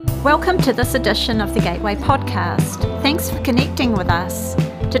Welcome to this edition of the Gateway Podcast. Thanks for connecting with us.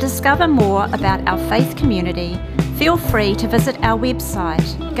 To discover more about our faith community, feel free to visit our website,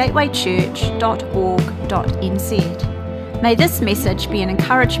 gatewaychurch.org.nz. May this message be an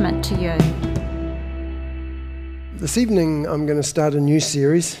encouragement to you. This evening I'm going to start a new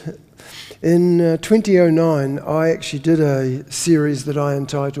series. In 2009, I actually did a series that I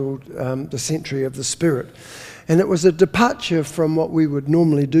entitled The Century of the Spirit. And it was a departure from what we would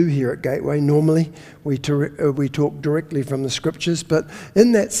normally do here at Gateway. Normally, we talk directly from the Scriptures, but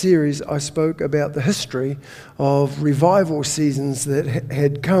in that series I spoke about the history of revival seasons that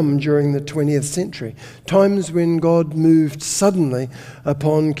had come during the 20th century, times when God moved suddenly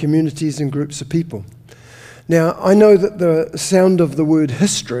upon communities and groups of people. Now, I know that the sound of the word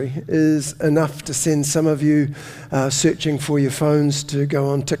history is enough to send some of you searching for your phones to go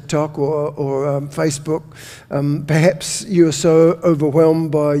on TikTok or Facebook. Perhaps you are so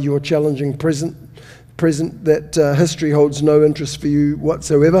overwhelmed by your challenging present that history holds no interest for you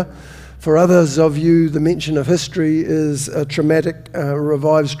whatsoever. For others of you, the mention of history is a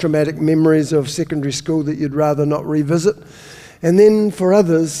revives traumatic memories of secondary school that you'd rather not revisit. And then for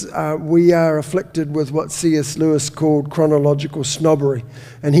others, we are afflicted with what C.S. Lewis called chronological snobbery.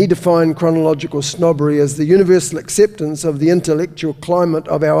 And he defined chronological snobbery as the universal acceptance of the intellectual climate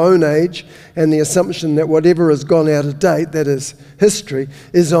of our own age and the assumption that whatever has gone out of date, that is history,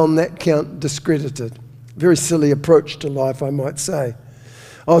 is on that count discredited. Very silly approach to life, I might say.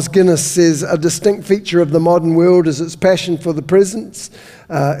 Os Guinness says, a distinct feature of the modern world is its passion for the present,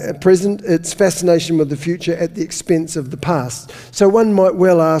 its fascination with the future at the expense of the past. So one might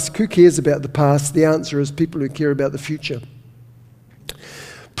well ask, who cares about the past? The answer is people who care about the future.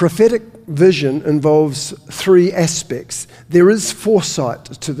 Prophetic vision involves three aspects. There is foresight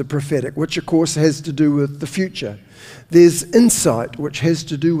to the prophetic, which of course has to do with the future. There's insight, which has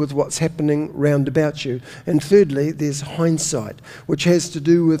to do with what's happening round about you. And thirdly, there's hindsight, which has to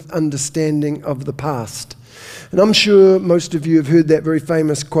do with understanding of the past. And I'm sure most of you have heard that very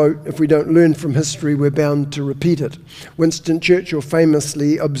famous quote, if we don't learn from history, we're bound to repeat it. Winston Churchill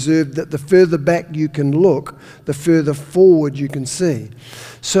famously observed that the further back you can look, the further forward you can see.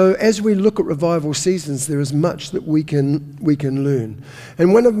 So as we look at revival seasons, there is much that we can learn.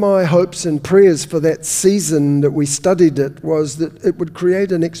 And one of my hopes and prayers for that season that we studied it was that it would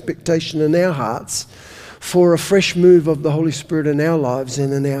create an expectation in our hearts for a fresh move of the Holy Spirit in our lives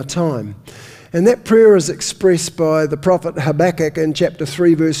and in our time. And that prayer is expressed by the prophet Habakkuk in chapter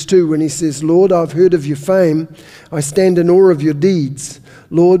 3, verse 2, when he says, Lord, I've heard of your fame. I stand in awe of your deeds.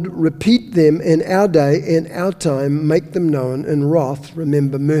 Lord, repeat them in our day, in our time. Make them known. In wrath,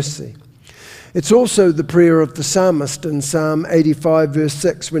 remember mercy. It's also the prayer of the psalmist in Psalm 85, verse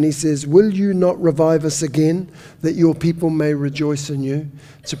 6, when he says, will you not revive us again, that your people may rejoice in you?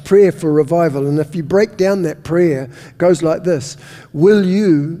 It's a prayer for revival. And if you break down that prayer, it goes like this. Will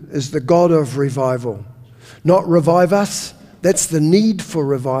you is the God of revival. Not revive us. That's the need for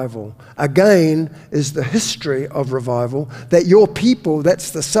revival. Again is the history of revival, that your people, that's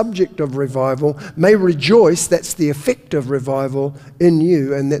the subject of revival, may rejoice, that's the effect of revival in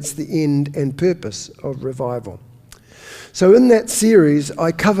you, and that's the end and purpose of revival. So in that series,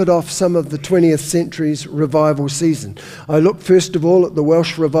 I covered off some of the 20th century's revival season. I looked first of all at the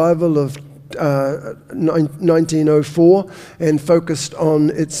Welsh revival of 1904 and focused on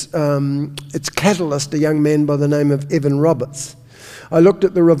its catalyst, a young man by the name of Evan Roberts. I looked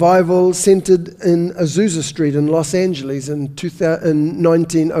at the revival centered in Azusa Street in Los Angeles in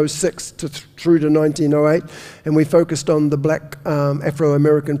 1906 through to 1908, and we focused on the black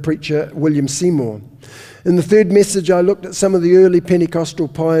Afro-American preacher William Seymour. In the third message, I looked at some of the early Pentecostal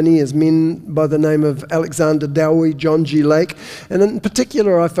pioneers, men by the name of Alexander Dowie, John G. Lake, and in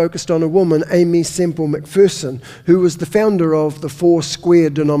particular I focused on a woman, Aimee Semple McPherson, who was the founder of the Four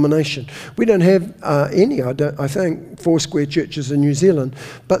Square denomination. We don't have any, I think, Four Square churches in New Zealand,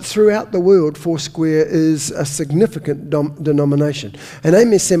 but throughout the world, Four Square is a significant denomination. And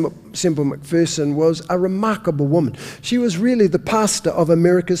Aimee Semple McPherson was a remarkable woman. She was really the pastor of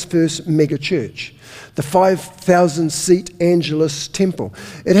America's first mega church, the 5,000-seat Angelus Temple.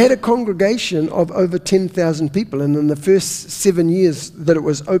 It had a congregation of over 10,000 people, and in the first 7 years that it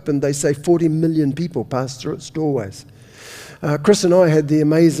was opened, they say 40 million people passed through its doorways. Chris and I had the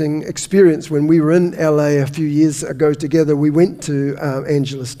amazing experience when we were in LA a few years ago together. We went to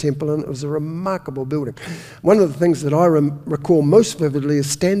Angelus Temple, and it was a remarkable building. One of the things that I recall most vividly is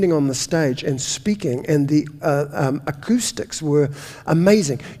standing on the stage and speaking, and the acoustics were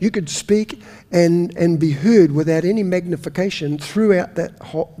amazing. You could speak and be heard without any magnification throughout that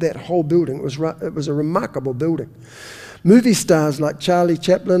whole building. It was a remarkable building. Movie stars like Charlie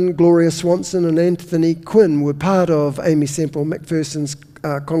Chaplin, Gloria Swanson, and Anthony Quinn were part of Aimee Semple McPherson's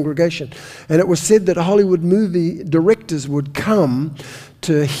congregation. And it was said that Hollywood movie directors would come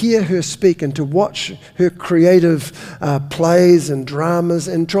to hear her speak and to watch her creative plays and dramas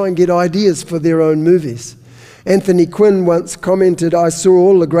and try and get ideas for their own movies. Anthony Quinn once commented, "I saw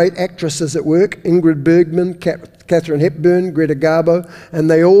all the great actresses at work, Ingrid Bergman, Katharine Hepburn, Greta Garbo, and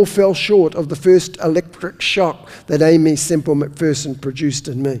they all fell short of the first electric shock that Aimee Semple McPherson produced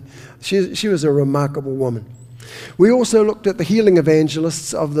in me." She was a remarkable woman. We also looked at the healing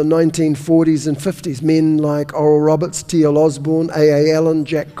evangelists of the 1940s and 50s, men like Oral Roberts, T.L. Osborne, A.A. Allen,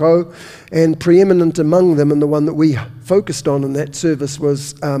 Jack Coe, and preeminent among them, and the one that we focused on in that service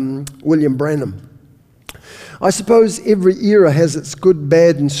was William Branham. I suppose every era has its good,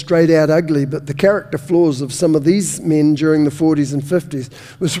 bad, and straight-out ugly, but the character flaws of some of these men during the 40s and 50s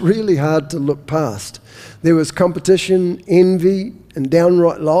was really hard to look past. There was competition, envy, and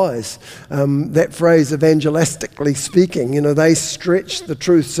downright lies. That phrase, evangelistically speaking, they stretched the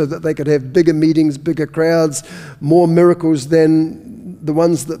truth so that they could have bigger meetings, bigger crowds, more miracles than the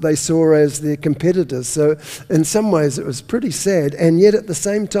ones that they saw as their competitors. So in some ways it was pretty sad, and yet at the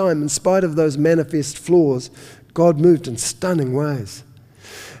same time, in spite of those manifest flaws, God moved in stunning ways.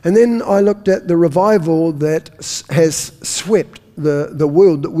 And then I looked at the revival that has swept the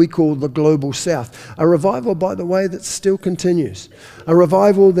world that we call the Global South. A revival, by the way, that still continues. A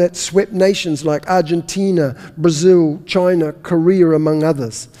revival that swept nations like Argentina, Brazil, China, Korea, among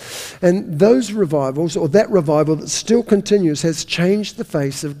others. And those revivals, or that revival that still continues, has changed the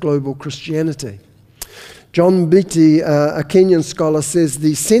face of global Christianity. John Beatty, a Kenyan scholar, says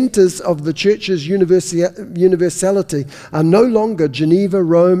the centers of the church's universality are no longer Geneva,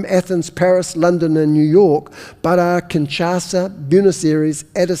 Rome, Athens, Paris, London, and New York, but are Kinshasa, Buenos Aires,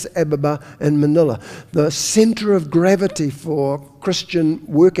 Addis Ababa, and Manila. The center of gravity for Christian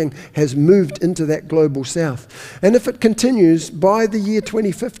working has moved into that global south. And if it continues, by the year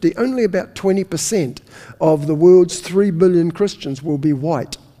 2050, only about 20% of the world's 3 billion Christians will be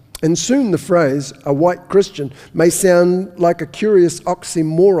white. And soon the phrase, a white Christian, may sound like a curious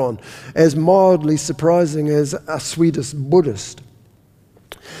oxymoron, as mildly surprising as a Swedish Buddhist.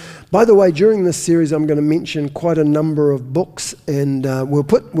 By the way, during this series I'm going to mention quite a number of books, and we'll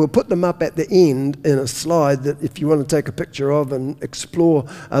put them up at the end in a slide that if you want to take a picture of and explore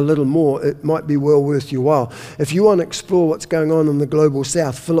a little more, it might be well worth your while. If you want to explore what's going on in the Global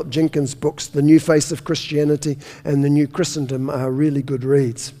South, Philip Jenkins' books, The New Face of Christianity and The New Christendom, are really good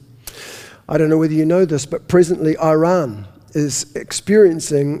reads. I don't know whether you know this, but presently Iran is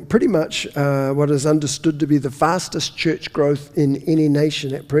experiencing pretty much what is understood to be the fastest church growth in any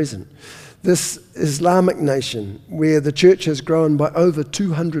nation at present. This Islamic nation, where the church has grown by over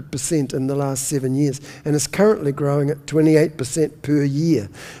 200% in the last 7 years and is currently growing at 28% per year.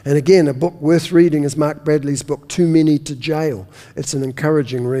 And again, a book worth reading is Mark Bradley's book, Too Many to Jail. It's an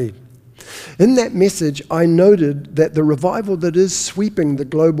encouraging read. In that message, I noted that the revival that is sweeping the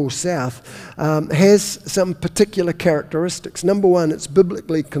Global South has some particular characteristics. Number one, it's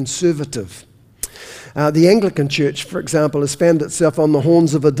biblically conservative. The Anglican Church, for example, has found itself on the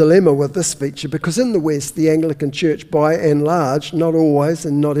horns of a dilemma with this feature, because in the West, the Anglican Church, by and large, not always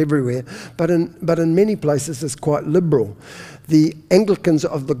and not everywhere, but in many places, is quite liberal. The Anglicans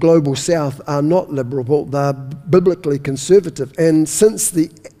of the Global South are not liberal, they're biblically conservative. And since the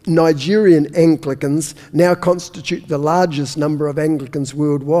Nigerian Anglicans now constitute the largest number of Anglicans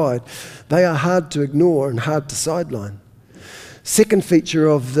worldwide, they are hard to ignore and hard to sideline. Second feature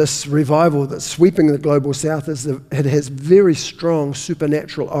of this revival that's sweeping the Global South is that it has very strong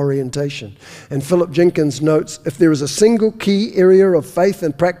supernatural orientation. And Philip Jenkins notes, if there is a single key area of faith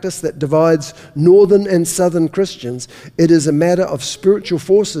and practice that divides northern and southern Christians, it is a matter of spiritual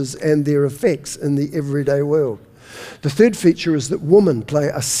forces and their effects in the everyday world. The third feature is that women play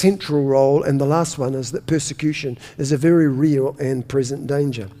a central role, and the last one is that persecution is a very real and present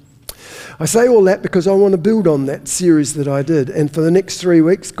danger. I say all that because I want to build on that series that I did, and for the next 3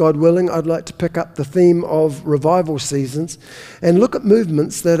 weeks, God willing, I'd like to pick up the theme of revival seasons and look at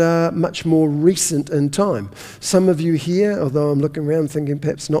movements that are much more recent in time. Some of you here, although I'm looking around thinking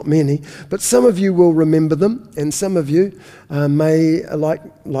perhaps not many, but some of you will remember them, and some of you may,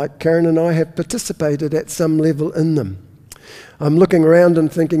 like Karen and I, have participated at some level in them. I'm looking around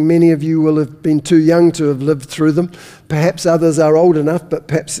and thinking many of you will have been too young to have lived through them. Perhaps others are old enough, but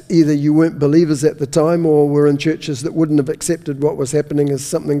perhaps either you weren't believers at the time or were in churches that wouldn't have accepted what was happening as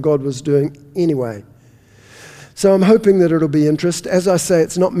something God was doing anyway. So I'm hoping that it'll be interest. As I say,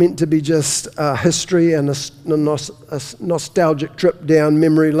 it's not meant to be just history and a nostalgic trip down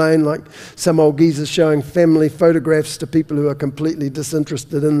memory lane like some old geezer showing family photographs to people who are completely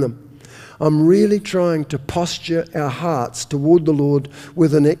disinterested in them. I'm really trying to posture our hearts toward the Lord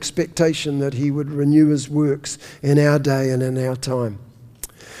with an expectation that He would renew His works in our day and in our time.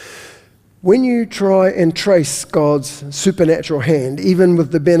 When you try and trace God's supernatural hand, even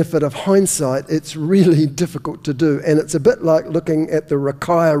with the benefit of hindsight, it's really difficult to do. And it's a bit like looking at the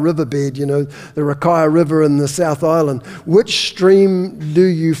Rakaia riverbed, the Rakaia River in the South Island. Which stream do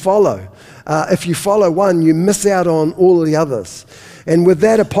you follow? If you follow one, you miss out on all the others. And with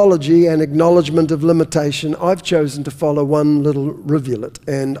that apology and acknowledgement of limitation, I've chosen to follow one little rivulet.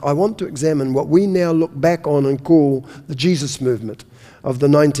 And I want to examine what we now look back on and call the Jesus movement of the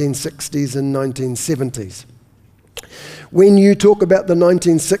 1960s and 1970s. When you talk about the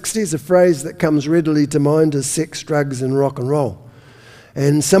 1960s, a phrase that comes readily to mind is sex, drugs, and rock and roll.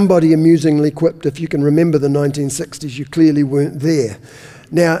 And somebody amusingly quipped, if you can remember the 1960s, you clearly weren't there.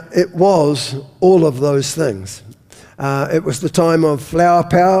 Now, it was all of those things. It was the time of flower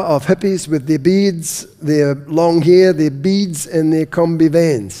power, of hippies with their beards, their long hair, their beads, and their combi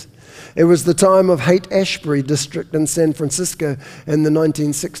vans. It was the time of Haight-Ashbury district in San Francisco and the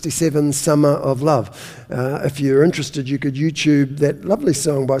 1967 Summer of Love. If you're interested, you could YouTube that lovely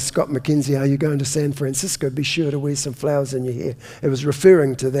song by Scott McKenzie, Are You Going to San Francisco? Be sure to wear some flowers in your hair. It was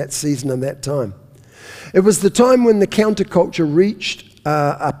referring to that season and that time. It was the time when the counterculture reached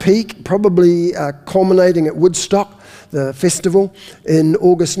a peak, probably culminating at Woodstock, the festival in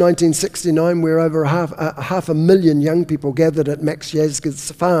August 1969, where over half a million young people gathered at Max Yasgur's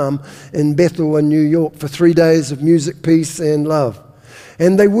farm in Bethel in New York for 3 days of music, peace, and love.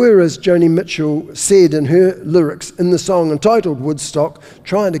 And they were, as Joni Mitchell said in her lyrics in the song entitled Woodstock,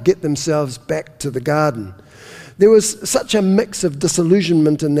 trying to get themselves back to the garden. There was such a mix of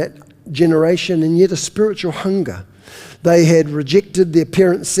disillusionment in that generation and yet a spiritual hunger. They had rejected the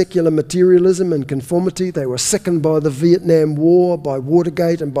apparent secular materialism and conformity. They were sickened by the Vietnam War, by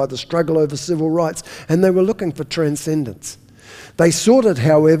Watergate, and by the struggle over civil rights, and they were looking for transcendence. They sought it,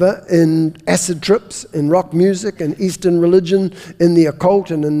 however, in acid trips, in rock music, in Eastern religion, in the occult,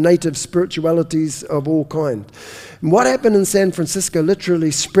 and in native spiritualities of all kinds. And what happened in San Francisco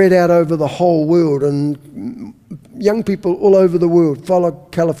literally spread out over the whole world, and young people all over the world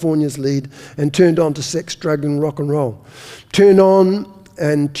followed California's lead and turned on to sex, drug, and rock and roll. Turn on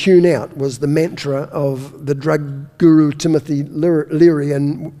and tune out was the mantra of the drug guru Timothy Leary,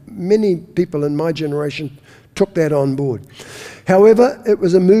 and many people in my generation took that on board. However, it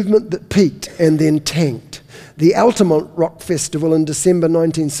was a movement that peaked and then tanked. The Altamont Rock Festival in December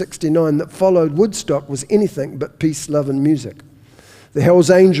 1969 that followed Woodstock was anything but peace, love, and music. The Hells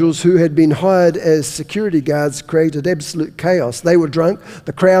Angels, who had been hired as security guards, created absolute chaos. They were drunk,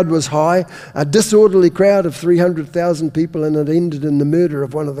 the crowd was high, a disorderly crowd of 300,000 people, and it ended in the murder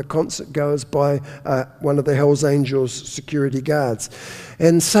of one of the concert goers by one of the Hells Angels security guards.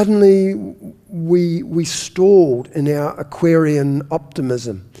 And suddenly we stalled in our Aquarian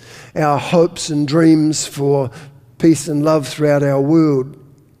optimism. Our hopes and dreams for peace and love throughout our world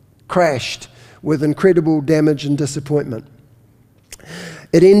crashed with incredible damage and disappointment.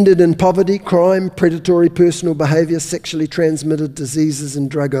 It ended in poverty, crime, predatory personal behaviour, sexually transmitted diseases and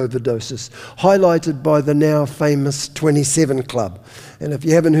drug overdoses, highlighted by the now famous 27 Club. And if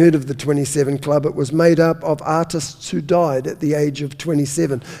you haven't heard of the 27 Club, it was made up of artists who died at the age of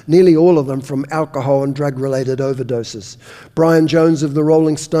 27, nearly all of them from alcohol and drug-related overdoses. Brian Jones of the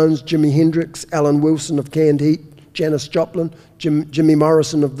Rolling Stones, Jimi Hendrix, Alan Wilson of Canned Heat, Janis Joplin, Jimmy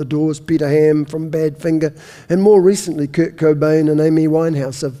Morrison of The Doors, Peter Ham from Badfinger, and more recently Kurt Cobain and Amy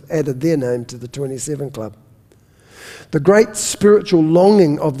Winehouse have added their name to the 27 Club. The great spiritual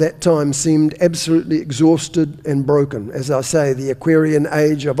longing of that time seemed absolutely exhausted and broken. As I say, the Aquarian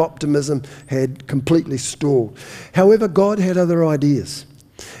age of optimism had completely stalled. However, God had other ideas.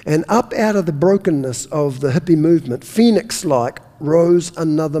 And up out of the brokenness of the hippie movement, Phoenix-like, rose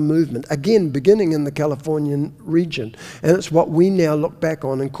another movement, again beginning in the Californian region. And it's what we now look back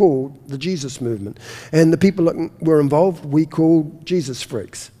on and call the Jesus movement. And the people that were involved, we call Jesus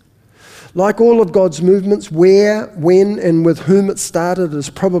freaks. Like all of God's movements, where, when, and with whom it started is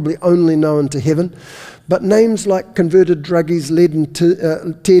probably only known to heaven. But names like converted druggies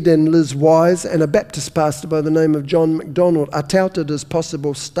Ted and Liz Wise and a Baptist pastor by the name of John MacDonald are touted as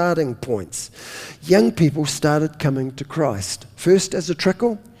possible starting points. Young people started coming to Christ, first as a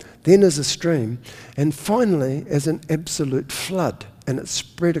trickle, then as a stream, and finally as an absolute flood. And it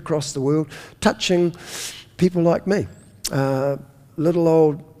spread across the world, touching people like me, little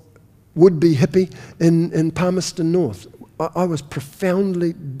old would-be hippie in Palmerston North. I was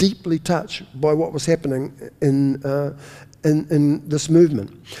profoundly, deeply touched by what was happening in this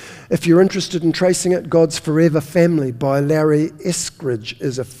movement. If you're interested in tracing it, God's Forever Family by Larry Eskridge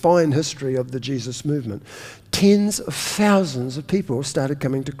is a fine history of the Jesus movement. Tens of thousands of people started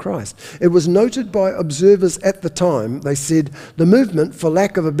coming to Christ. It was noted by observers at the time. They said, the movement, for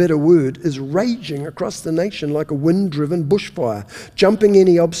lack of a better word, is raging across the nation like a wind-driven bushfire, jumping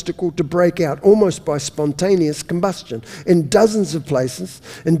any obstacle to break out almost by spontaneous combustion. In dozens of places,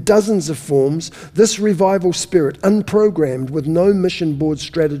 in dozens of forms, this revival spirit, unprogrammed with no mission board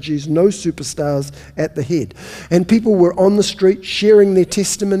strategies, no superstars at the head. And people were on the street sharing their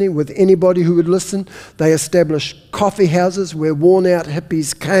testimony with anybody who would listen. They established coffee houses where worn-out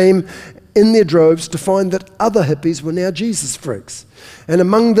hippies came in their droves to find that other hippies were now Jesus freaks. And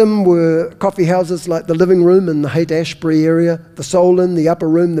among them were coffee houses like the Living Room in the Haight-Ashbury area, the Soul Inn, the Upper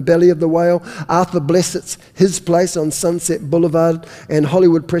Room, the Belly of the Whale, Arthur Blessett's His Place on Sunset Boulevard, and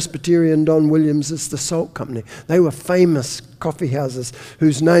Hollywood Presbyterian Don Williams' The Salt Company. They were famous coffee houses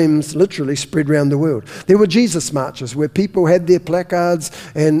whose names literally spread around the world. There were Jesus marches where people had their placards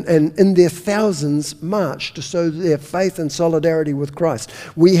and in their thousands marched to show their faith and solidarity with Christ.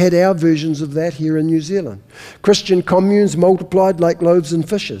 We had our versions of that here in New Zealand. Christian communes multiplied like loaves and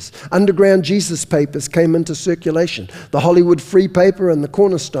fishes. Underground Jesus papers came into circulation. The Hollywood Free Paper and the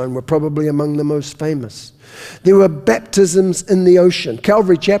Cornerstone were probably among the most famous. There were baptisms in the ocean.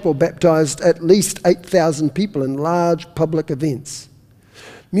 Calvary Chapel baptized at least 8,000 people in large public events.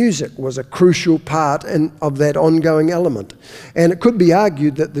 Music was a crucial part of that ongoing element. And it could be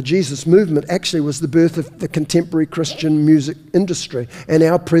argued that the Jesus movement actually was the birth of the contemporary Christian music industry and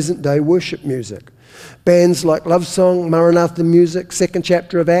our present-day worship music. Bands like Love Song, Maranatha Music, Second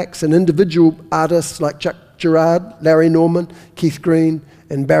Chapter of Acts, and individual artists like Chuck Girard, Larry Norman, Keith Green,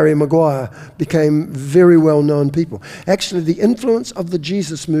 and Barry Maguire became very well-known people. Actually, the influence of the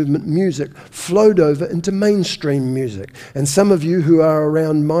Jesus movement music flowed over into mainstream music. And some of you who are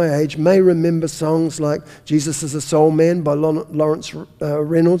around my age may remember songs like Jesus is a Soul Man by Lawrence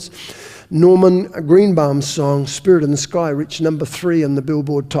Reynolds. Norman Greenbaum's song, Spirit in the Sky, reached number 3 in the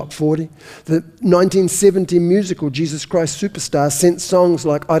Billboard Top 40. The 1970 musical Jesus Christ Superstar sent songs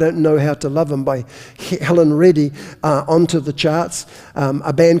like I Don't Know How to Love Him by Helen Reddy onto the charts.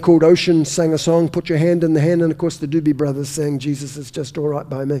 A band called Ocean sang a song, Put Your Hand in the Hand, and of course the Doobie Brothers sang Jesus is Just All Right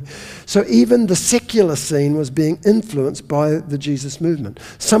by Me. So even the secular scene was being influenced by the Jesus movement.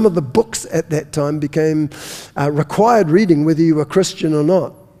 Some of the books at that time became required reading whether you were Christian or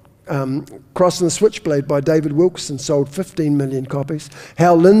not. Cross and the Switchblade by David Wilkerson sold 15 million copies.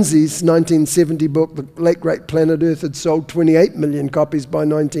 Hal Lindsey's 1970 book, The Late Great Planet Earth, had sold 28 million copies by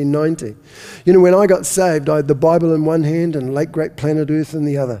 1990. You know, when I got saved, I had the Bible in one hand and Late Great Planet Earth in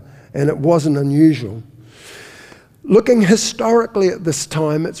the other, and it wasn't unusual. Looking historically at this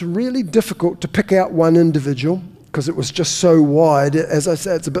time, it's really difficult to pick out one individual because it was just so wide. As I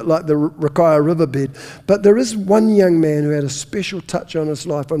say, it's a bit like the Rakaia riverbed. But there is one young man who had a special touch on his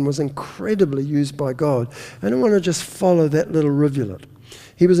life and was incredibly used by God. And I want to just follow that little rivulet.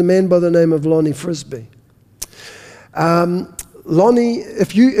 He was a man by the name of Lonnie Frisbee. Lonnie,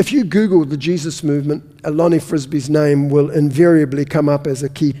 if you Google the Jesus movement, Lonnie Frisbee's name will invariably come up as a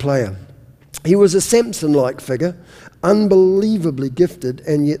key player. He was a Samson-like figure, unbelievably gifted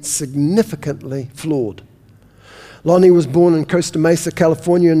and yet significantly flawed. Lonnie was born in Costa Mesa,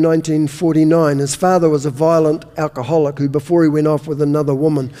 California in 1949. His father was a violent alcoholic who, before he went off with another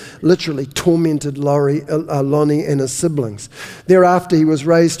woman, literally tormented Lonnie and his siblings. Thereafter, he was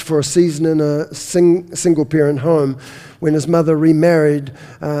raised for a season in a single-parent home. When his mother remarried,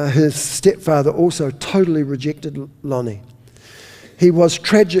 his stepfather also totally rejected Lonnie. He was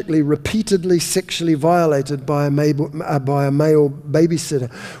tragically, repeatedly sexually violated by a male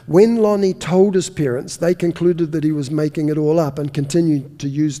babysitter. When Lonnie told his parents, they concluded that he was making it all up and continued to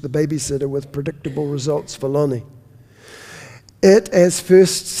use the babysitter with predictable results for Lonnie. It, as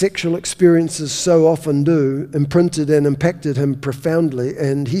first sexual experiences so often do, imprinted and impacted him profoundly,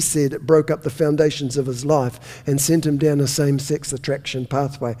 and he said it broke up the foundations of his life and sent him down a same-sex attraction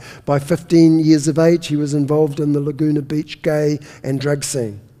pathway. By 15 years of age, he was involved in the Laguna Beach gay and drug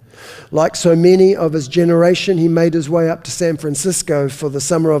scene. Like so many of his generation, he made his way up to San Francisco for the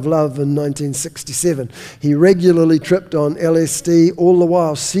Summer of Love in 1967. He regularly tripped on LSD, all the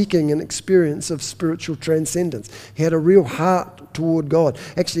while seeking an experience of spiritual transcendence. He had a real heart heart toward God.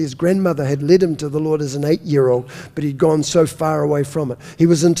 Actually, his grandmother had led him to the Lord as an 8-year-old, but he'd gone so far away from it. He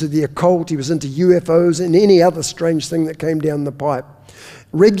was into the occult, he was into UFOs and any other strange thing that came down the pipe.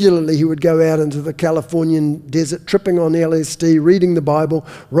 Regularly, he would go out into the Californian desert, tripping on LSD, reading the Bible,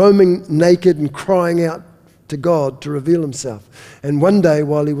 roaming naked and crying out to God to reveal himself. And one day,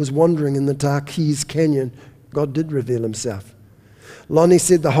 while he was wandering in the Tarquez Canyon, God did reveal himself. Lonnie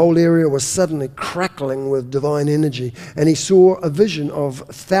said the whole area was suddenly crackling with divine energy, and he saw a vision of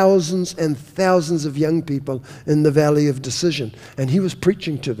thousands and thousands of young people in the Valley of Decision, and he was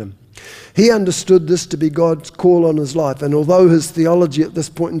preaching to them. He understood this to be God's call on his life, and although his theology at this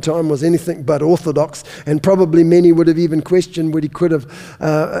point in time was anything but orthodox, and probably many would have even questioned whether he could have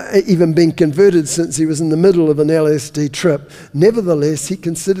even been converted since he was in the middle of an LSD trip, nevertheless, he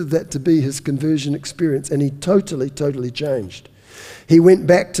considered that to be his conversion experience, and he totally changed. He went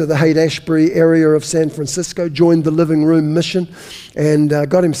back to the Haight-Ashbury area of San Francisco, joined the Living Room Mission, and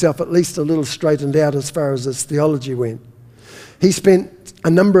got himself at least a little straightened out as far as his theology went. He spent a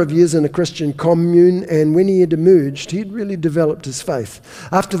number of years in a Christian commune, and when he had emerged, he'd really developed his faith.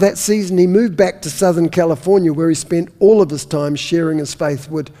 After that season, he moved back to Southern California, where he spent all of his time sharing his faith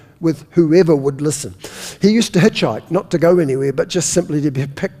with whoever would listen. He used to hitchhike, not to go anywhere, but just simply to be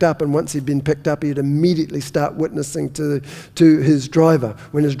picked up, and once he'd been picked up, he'd immediately start witnessing to his driver.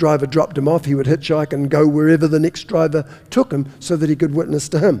 When his driver dropped him off, he would hitchhike and go wherever the next driver took him so that he could witness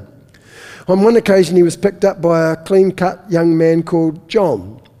to him. On one occasion, he was picked up by a clean-cut young man called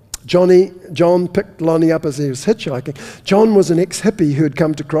John. John picked Lonnie up as he was hitchhiking. John was an ex-hippie who had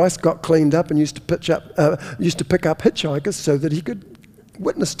come to Christ, got cleaned up, and used to pick up hitchhikers so that he could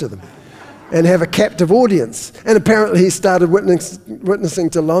witness to them and have a captive audience. And apparently he started witnessing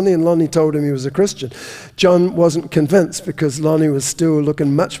to Lonnie, and Lonnie told him he was a Christian. John wasn't convinced because Lonnie was still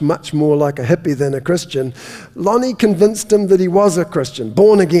looking much more like a hippie than a Christian. Lonnie convinced him that he was a Christian,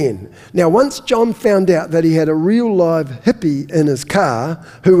 born again. Now, once John found out that he had a real live hippie in his car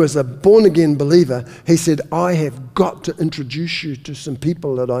who was a born again believer, he said, "I have got to introduce you to some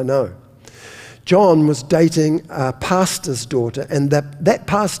people that I know." John was dating a pastor's daughter, and that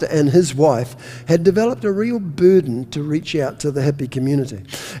pastor and his wife had developed a real burden to reach out to the hippie community.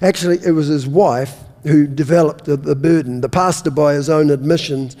 Actually, it was his wife who developed the burden. The pastor, by his own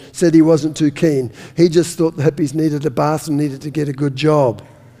admission, said he wasn't too keen. He just thought the hippies needed a bath and needed to get a good job.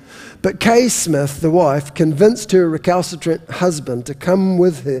 But Kay Smith, the wife, convinced her recalcitrant husband to come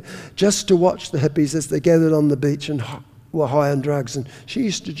with her just to watch the hippies as they gathered on the beach and were high on drugs, and she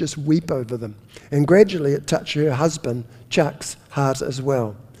used to just weep over them. And gradually it touched her husband, Chuck's, heart as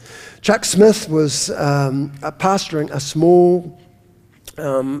well. Chuck Smith was pastoring a small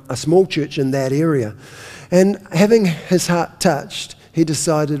church in that area. And having his heart touched, he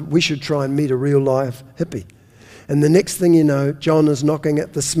decided we should try and meet a real live hippie. And the next thing you know, John is knocking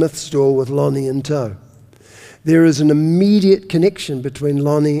at the Smith's door with Lonnie in tow. There is an immediate connection between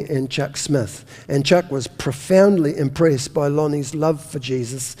Lonnie and Chuck Smith, and Chuck was profoundly impressed by Lonnie's love for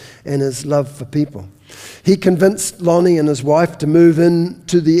Jesus and his love for people. He convinced Lonnie and his wife to move in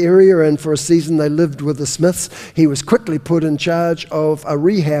to the area, and for a season they lived with the Smiths. He was quickly put in charge of a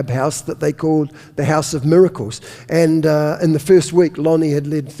rehab house that they called the House of Miracles, and in the first week Lonnie had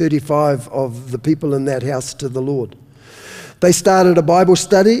led 35 of the people in that house to the Lord. They started a Bible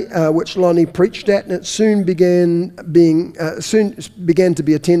study, which Lonnie preached at, and it soon began to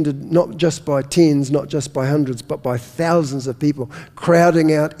be attended not just by tens, not just by hundreds, but by thousands of people,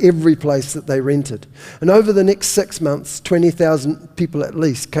 crowding out every place that they rented. And over the next 6 months, 20,000 people at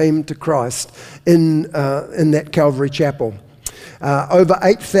least came to Christ in that Calvary Chapel. Over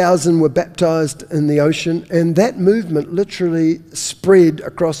 8,000 were baptized in the ocean, and that movement literally spread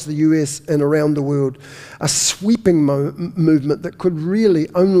across the US and around the world, a sweeping movement that could really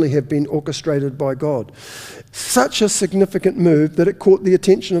only have been orchestrated by God. Such a significant move that it caught the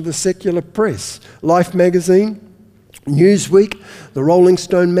attention of the secular press. Life magazine, Newsweek, the Rolling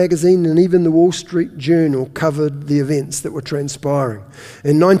Stone magazine, and even the Wall Street Journal covered the events that were transpiring.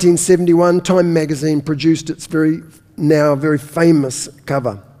 In 1971, Time magazine produced its now very famous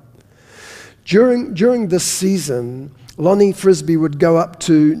cover. During this season, Lonnie Frisbee would go up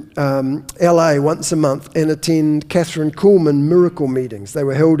to LA once a month and attend Catherine Kuhlman miracle meetings. They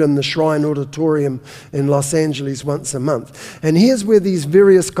were held in the Shrine Auditorium in Los Angeles once a month. And here's where these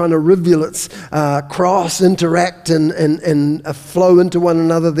various kind of rivulets cross, interact, and flow into one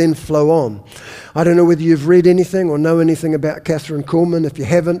another, then flow on. I don't know whether you've read anything or know anything about Catherine Kuhlman. If you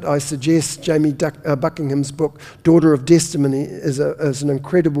haven't, I suggest Jamie Buckingham's book, Daughter of Destiny, is an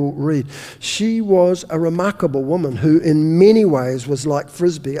incredible read. She was a remarkable woman who in many ways was like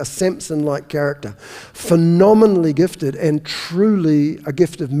Frisbee, a Samson-like character, phenomenally gifted, and truly a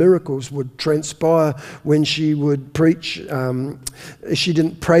gift of miracles would transpire when she would preach. She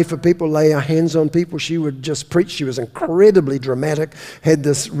didn't pray for people, lay her hands on people. She would just preach. She was incredibly dramatic, had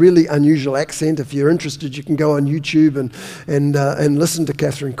this really unusual accent. If you're interested, you can go on YouTube and listen to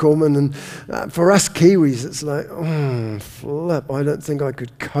Catherine Kuhlman. And for us Kiwis, it's like, flip, I don't think I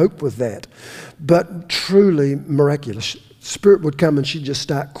could cope with that. But truly miraculous. Spirit would come and she'd just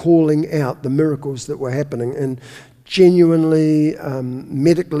start calling out the miracles that were happening, and genuinely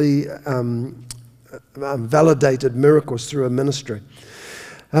medically validated miracles through her ministry.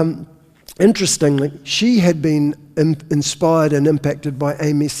 Interestingly, she had been inspired and impacted by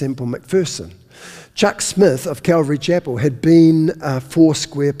Aimee Semple McPherson. Chuck Smith of Calvary Chapel had been a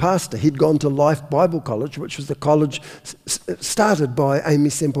Foursquare pastor. He'd gone to Life Bible College, which was the college started by Aimee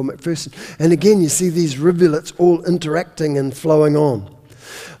Semple McPherson. And again, you see these rivulets all interacting and flowing on.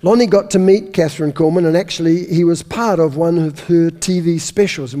 Lonnie got to meet Catherine Kuhlman, and actually he was part of one of her TV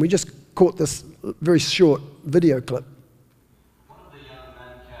specials. And we just caught this very short video clip. One of the young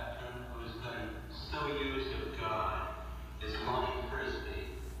men, Catherine, who's been so used of God is Lonnie Frisbee.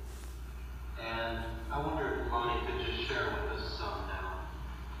 And I wonder if Lonnie could just share with us some now.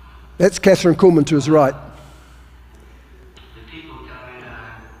 That's Catherine Kuhlman to his right. The people tell me that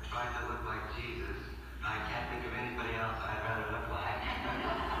I'm trying to look like Jesus. I can't think of anybody else I'd rather look like.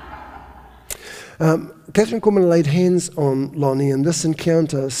 Catherine Kuhlman laid hands on Lonnie, and this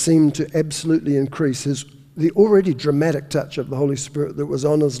encounter seemed to absolutely increase the already dramatic touch of the Holy Spirit that was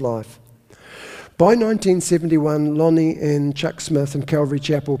on his life. By 1971, Lonnie and Chuck Smith and Calvary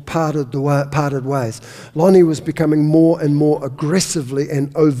Chapel parted ways. Lonnie was becoming more and more aggressively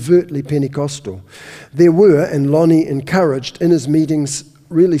and overtly Pentecostal. There were, and Lonnie encouraged in his meetings,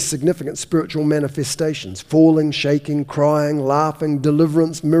 really significant spiritual manifestations: falling, shaking, crying, laughing,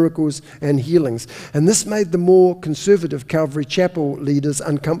 deliverance, miracles, and healings. And this made the more conservative Calvary Chapel leaders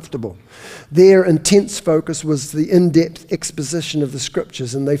uncomfortable. Their intense focus was the in-depth exposition of the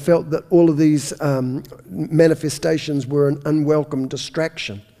scriptures, and they felt that all of these manifestations were an unwelcome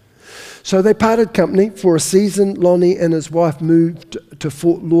distraction. So they parted company. For a season, Lonnie and his wife moved to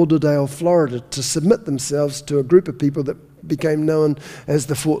Fort Lauderdale, Florida, to submit themselves to a group of people that became known as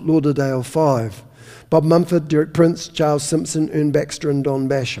the Fort Lauderdale Five: Bob Mumford, Derek Prince, Charles Simpson, Ern Baxter, and Don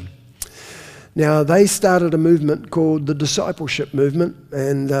Basham. Now, they started a movement called the Discipleship Movement,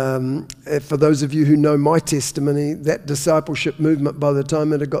 and for those of you who know my testimony, that discipleship movement, by the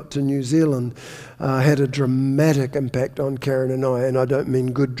time it had got to New Zealand, had a dramatic impact on Karen and I don't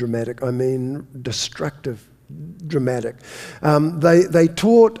mean good dramatic, I mean destructive dramatic. They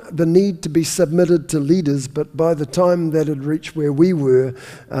taught the need to be submitted to leaders, but by the time that had reached where we were,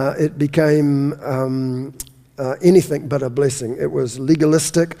 it became anything but a blessing. It was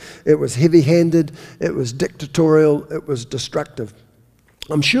legalistic, it was heavy-handed, it was dictatorial, it was destructive.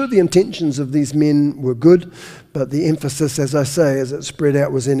 I'm sure the intentions of these men were good, but the emphasis, as I say, as it spread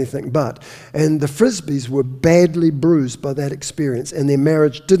out, was anything but. And the Frisbees were badly bruised by that experience, and their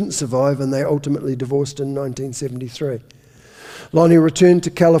marriage didn't survive, and they ultimately divorced in 1973. Lonnie returned to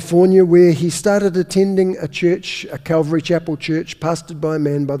California, where he started attending a church, a Calvary Chapel church, pastored by a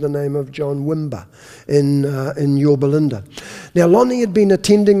man by the name of John Wimber in Yorba Linda. Now, Lonnie had been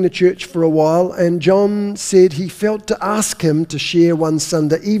attending the church for a while, and John said he felt to ask him to share one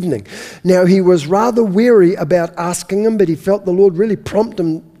Sunday evening. Now, he was rather wary about asking him, but he felt the Lord really prompt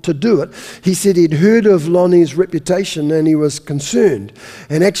him to do it. He said he'd heard of Lonnie's reputation and he was concerned.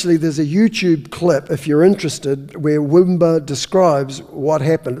 And actually there's a YouTube clip, if you're interested, where Wimber describes what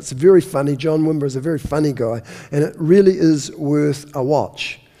happened. It's very funny. John Wimber is a very funny guy, and it really is worth a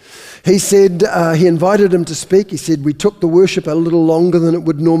watch. He said, he invited him to speak. He said, we took the worship a little longer than it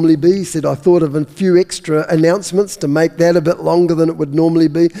would normally be. He said, I thought of a few extra announcements to make that a bit longer than it would normally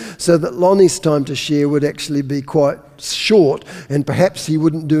be, so that Lonnie's time to share would actually be quite short, and perhaps he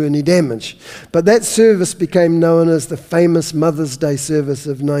wouldn't do any damage. But that service became known as the famous Mother's Day service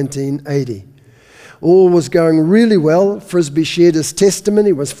of 1980. All was going really well. Frisbee shared his testimony.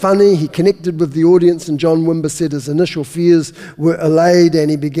 It was funny. He connected with the audience, and John Wimber said his initial fears were allayed and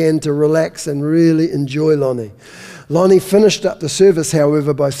he began to relax and really enjoy Lonnie. Lonnie finished up the service,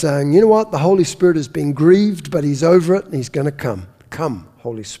 however, by saying, you know what, the Holy Spirit has been grieved, but he's over it and he's going to come. Come,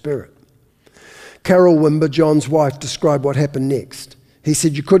 Holy Spirit. Carol Wimber, John's wife, described what happened next. She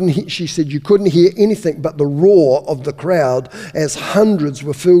said you couldn't hear anything but the roar of the crowd as hundreds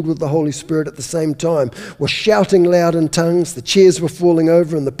were filled with the Holy Spirit at the same time, were shouting loud in tongues. The chairs were falling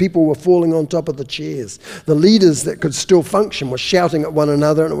over and the people were falling on top of the chairs. The leaders that could still function were shouting at one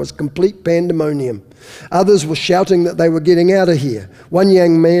another, and it was complete pandemonium. Others were shouting that they were getting out of here. One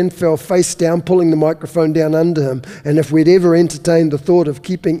young man fell face down, pulling the microphone down under him, and if we'd ever entertained the thought of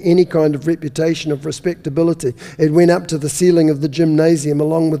keeping any kind of reputation of respectability, it went up to the ceiling of the gymnasium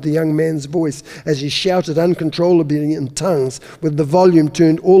along with the young man's voice as he shouted uncontrollably in tongues with the volume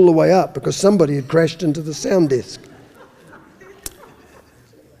turned all the way up because somebody had crashed into the sound desk.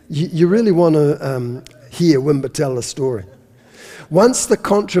 You really want to hear Wimber tell the story. Once the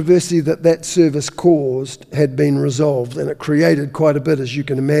controversy that service caused had been resolved, and it created quite a bit, as you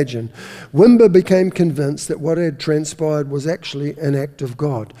can imagine, Wimber became convinced that what had transpired was actually an act of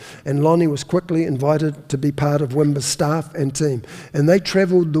God. And Lonnie was quickly invited to be part of Wimber's staff and team. And they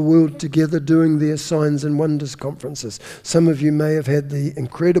travelled the world together doing their Signs and Wonders conferences. Some of you may have had the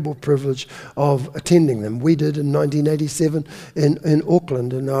incredible privilege of attending them. We did in 1987 in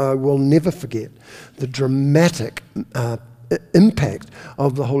Auckland, and I will never forget the dramatic impact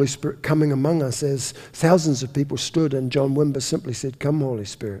of the Holy Spirit coming among us as thousands of people stood and John Wimber simply said, "Come, Holy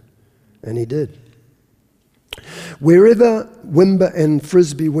Spirit." And he did. Wherever Wimber and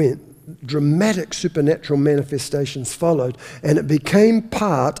Frisbee went, dramatic supernatural manifestations followed, and it became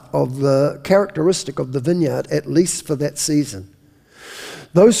part of the characteristic of the vineyard, at least for that season.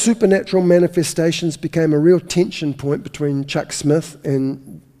 Those supernatural manifestations became a real tension point between Chuck Smith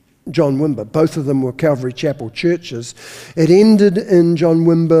and John Wimber. Both of them were Calvary Chapel churches. It ended in John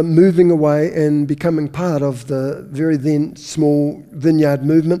Wimber moving away and becoming part of the very then small vineyard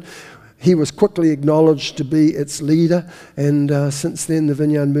movement. He was quickly acknowledged to be its leader, and since then the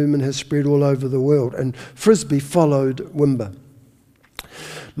vineyard movement has spread all over the world, and Frisbee followed Wimber.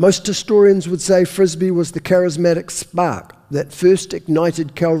 Most historians would say Frisbee was the charismatic spark that first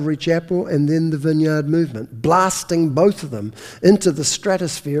ignited Calvary Chapel and then the Vineyard movement, blasting both of them into the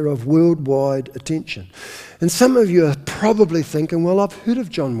stratosphere of worldwide attention. And some of you are probably thinking, well, I've heard of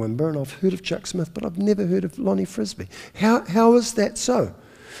John Wimber and I've heard of Chuck Smith, but I've never heard of Lonnie Frisbee. How is that so?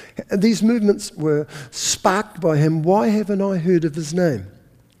 These movements were sparked by him. Why haven't I heard of his name?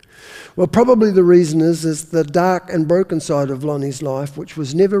 Well, probably the reason is the dark and broken side of Lonnie's life, which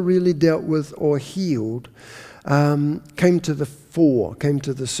was never really dealt with or healed, came to the fore, came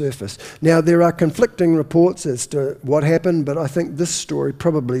to the surface. Now, there are conflicting reports as to what happened, but I think this story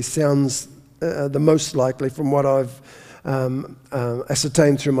probably sounds the most likely from what I've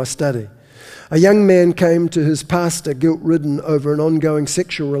ascertained through my study. A young man came to his pastor guilt-ridden over an ongoing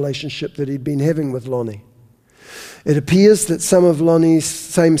sexual relationship that he'd been having with Lonnie. It appears that some of Lonnie's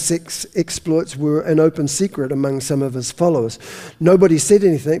same-sex exploits were an open secret among some of his followers. Nobody said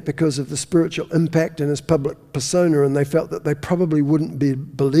anything because of the spiritual impact in his public persona, and they felt that they probably wouldn't be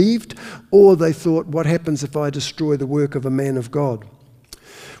believed, or they thought, what happens if I destroy the work of a man of God?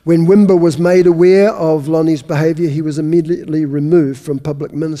 When Wimber was made aware of Lonnie's behaviour, he was immediately removed from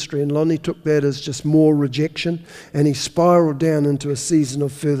public ministry, and Lonnie took that as just more rejection, and he spiralled down into a season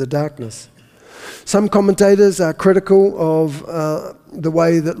of further darkness. Some commentators are critical of the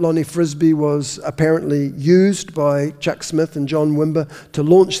way that Lonnie Frisbee was apparently used by Chuck Smith and John Wimber to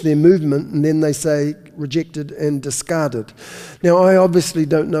launch their movement, and then they say rejected and discarded. Now, I obviously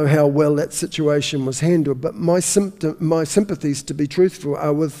don't know how well that situation was handled, but my sympathies, to be truthful,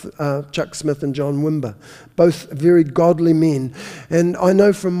 are with Chuck Smith and John Wimber, both very godly men. And I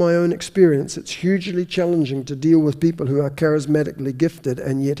know from my own experience it's hugely challenging to deal with people who are charismatically gifted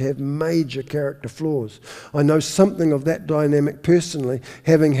and yet have major character flaws. I know something of that dynamic personally,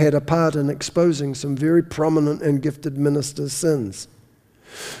 having had a part in exposing some very prominent and gifted ministers' sins.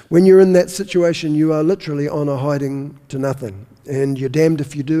 When you're in that situation, you are literally on a hiding to nothing, and you're damned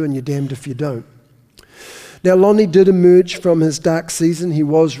if you do and you're damned if you don't. Now, Lonnie did emerge from his dark season. He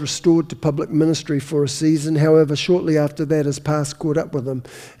was restored to public ministry for a season. However, shortly after that, his past caught up with him,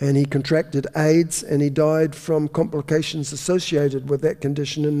 and he contracted AIDS, and he died from complications associated with that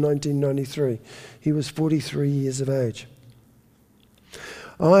condition in 1993. He was 43 years of age.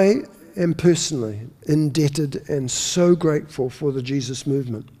 I am personally indebted and so grateful for the Jesus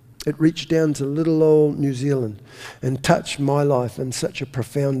movement. It reached down to little old New Zealand and touched my life in such a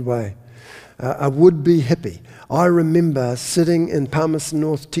profound way. A would-be hippie. I remember sitting in Palmerston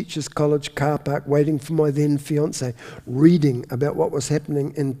North Teachers College car park waiting for my then fiancée, reading about what was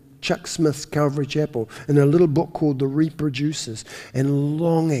happening in Chuck Smith's Calvary Chapel in a little book called The Reproducers, and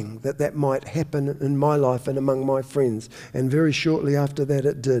longing that that might happen in my life and among my friends. And very shortly after that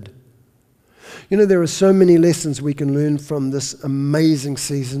it did. You know, there are so many lessons we can learn from this amazing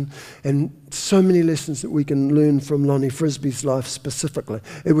season, and so many lessons that we can learn from Lonnie Frisbee's life specifically.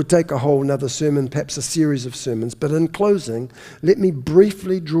 It would take a whole another sermon, perhaps a series of sermons, but in closing, let me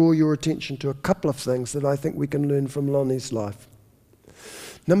briefly draw your attention to a couple of things that I think we can learn from Lonnie's life.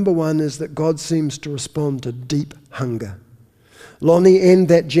 Number one is that God seems to respond to deep hunger. Lonnie and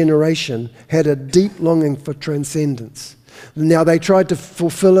that generation had a deep longing for transcendence. Now, they tried to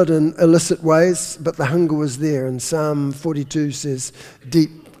fulfill it in illicit ways, but the hunger was there. And Psalm 42 says,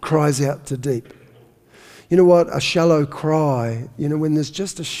 deep cries out to deep. You know what? A shallow cry, you know, when there's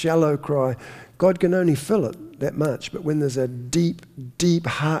just a shallow cry, God can only fill it that much. But when there's a deep, deep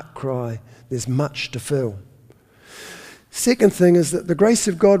heart cry, there's much to fill. Second thing is that the grace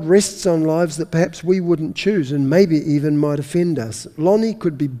of God rests on lives that perhaps we wouldn't choose and maybe even might offend us. Lonnie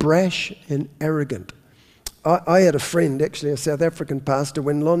could be brash and arrogant. I had a friend, actually a South African pastor,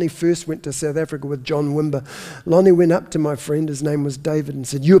 when Lonnie first went to South Africa with John Wimber. Lonnie went up to my friend, his name was David, and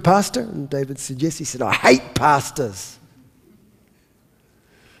said, "You a pastor?" And David said, "Yes." He said, "I hate pastors."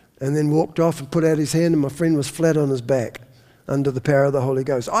 And then walked off and put out his hand, and my friend was flat on his back under the power of the Holy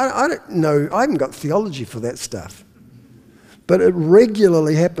Ghost. I don't know, I haven't got theology for that stuff. But it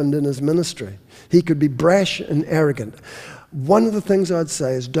regularly happened in his ministry. He could be brash and arrogant. One of the things I'd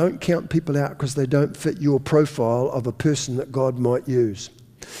say is don't count people out because they don't fit your profile of a person that God might use.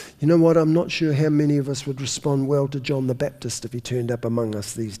 You know what? I'm not sure how many of us would respond well to John the Baptist if he turned up among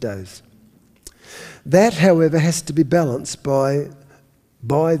us these days. That, however, has to be balanced by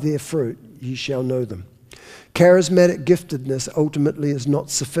their fruit ye shall know them. Charismatic giftedness ultimately is not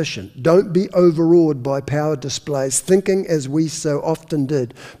sufficient. Don't be overawed by power displays, thinking as we so often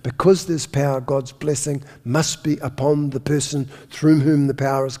did, because there's power, God's blessing must be upon the person through whom the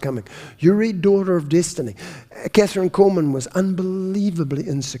power is coming. You read Daughter of Destiny. Catherine Coleman was unbelievably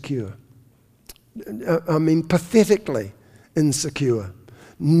insecure. I mean, pathetically insecure.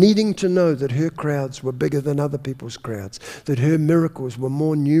 Needing to know that her crowds were bigger than other people's crowds, that her miracles were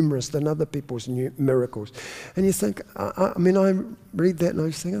more numerous than other people's miracles. And you think, I read that and I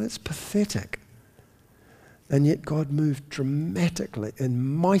was thinking, that's pathetic. And yet God moved dramatically and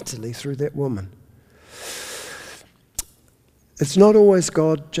mightily through that woman. It's not always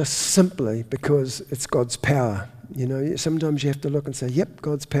God just simply because it's God's power. You know, sometimes you have to look and say, yep,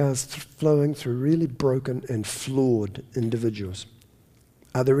 God's power is flowing through really broken and flawed individuals.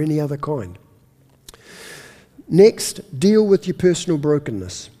 Are there any other kind? Next, deal with your personal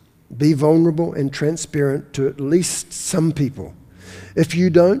brokenness. Be vulnerable and transparent to at least some people. If you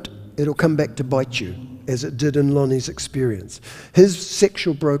don't, it'll come back to bite you, as it did in Lonnie's experience. His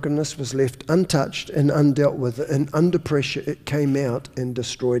sexual brokenness was left untouched and undealt with, and under pressure it came out and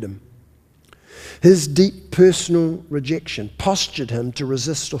destroyed him. His deep personal rejection postured him to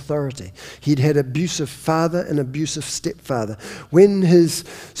resist authority. He'd had abusive father and abusive stepfather. When his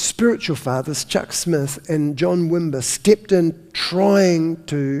spiritual fathers, Chuck Smith and John Wimber, stepped in trying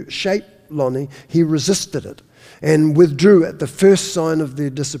to shape Lonnie, he resisted it and withdrew at the first sign of their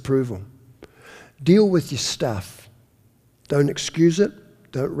disapproval. Deal with your stuff. Don't excuse it.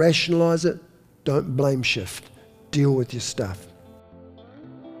 Don't rationalize it. Don't blame shift. Deal with your stuff.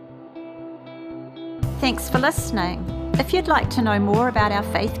 Thanks for listening. If you'd like to know more about our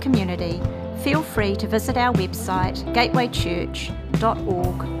faith community, feel free to visit our website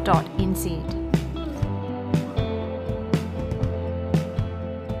gatewaychurch.org.nz.